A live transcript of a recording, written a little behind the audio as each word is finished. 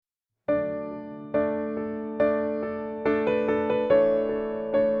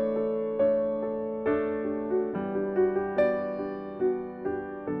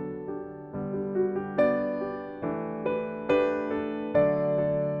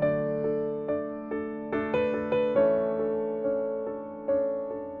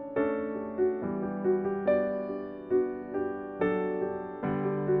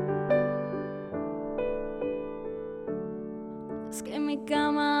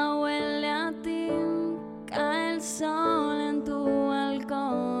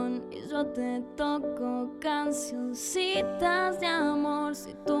te toco cancioncitas de amor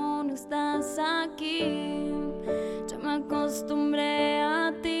si tú no estás aquí. Ya me acostumbré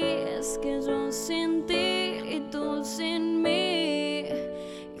a ti, es que yo sin ti y tú sin mí,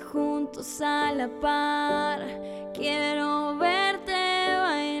 y juntos a la par quiero verte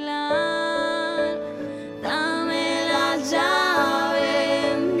bailar. Dame la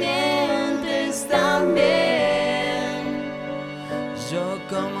llave mientras también. Yo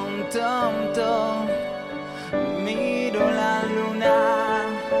como un tonto miro la luna.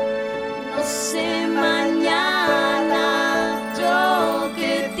 No sé mañana yo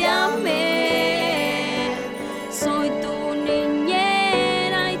que te amé. Soy tu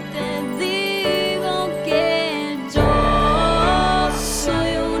niñera y te digo que yo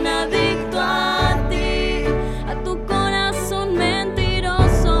soy un adicto a ti, a tu corazón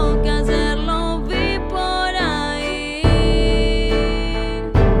mentiroso que ayer lo vi por ahí.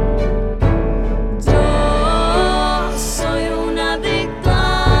 Yo soy un adicto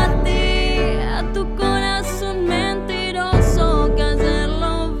a ti, a tu corazón mentiroso que ayer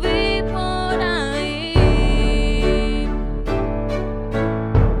lo vi por ahí.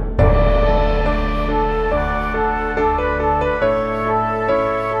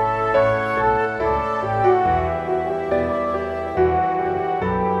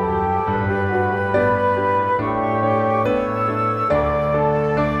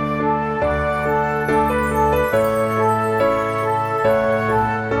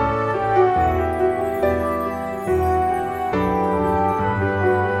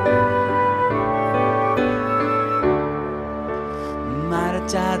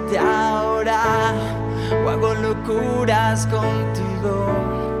 Márchate ahora o hago locuras contigo.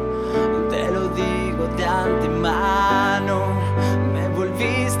 Te lo digo de antemano, me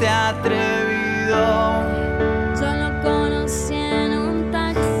volviste atrevido.